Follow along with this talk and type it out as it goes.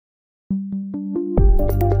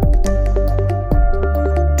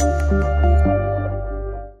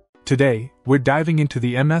Today, we're diving into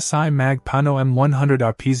the MSI Mag PANO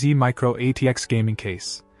M100R PZ Micro ATX gaming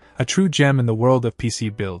case, a true gem in the world of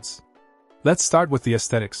PC builds. Let's start with the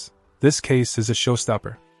aesthetics. This case is a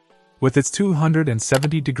showstopper. With its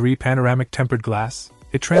 270-degree panoramic tempered glass,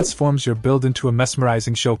 it transforms your build into a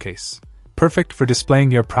mesmerizing showcase, perfect for displaying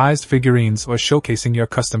your prized figurines or showcasing your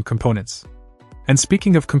custom components. And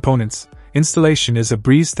speaking of components, installation is a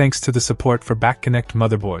breeze thanks to the support for back-connect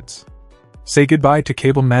motherboards. Say goodbye to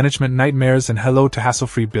cable management nightmares and hello to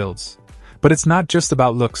hassle-free builds. But it's not just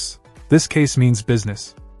about looks. This case means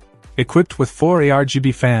business. Equipped with 4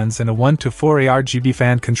 ARGB fans and a 1-to-4 ARGB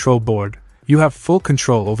fan control board, you have full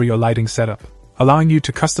control over your lighting setup, allowing you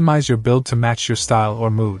to customize your build to match your style or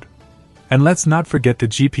mood. And let's not forget the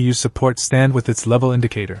GPU support stand with its level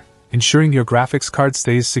indicator, ensuring your graphics card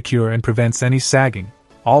stays secure and prevents any sagging,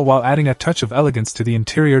 all while adding a touch of elegance to the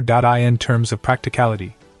interior. In terms of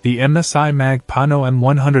practicality, the MSI Mag PANO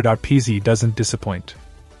M100R PZ doesn't disappoint.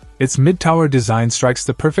 Its mid-tower design strikes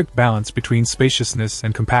the perfect balance between spaciousness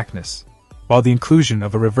and compactness, while the inclusion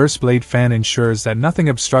of a reverse blade fan ensures that nothing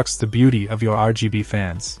obstructs the beauty of your RGB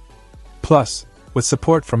fans. Plus, with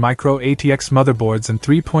support for micro ATX motherboards and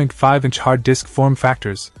 3.5-inch hard disk form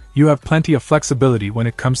factors, you have plenty of flexibility when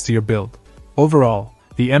it comes to your build. Overall,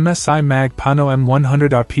 the MSI Mag PANO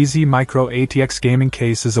M100R PZ Micro ATX gaming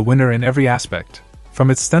case is a winner in every aspect. From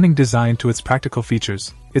its stunning design to its practical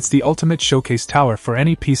features, it's the ultimate showcase tower for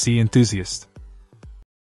any PC enthusiast.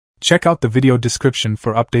 Check out the video description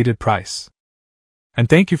for updated price. And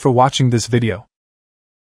thank you for watching this video.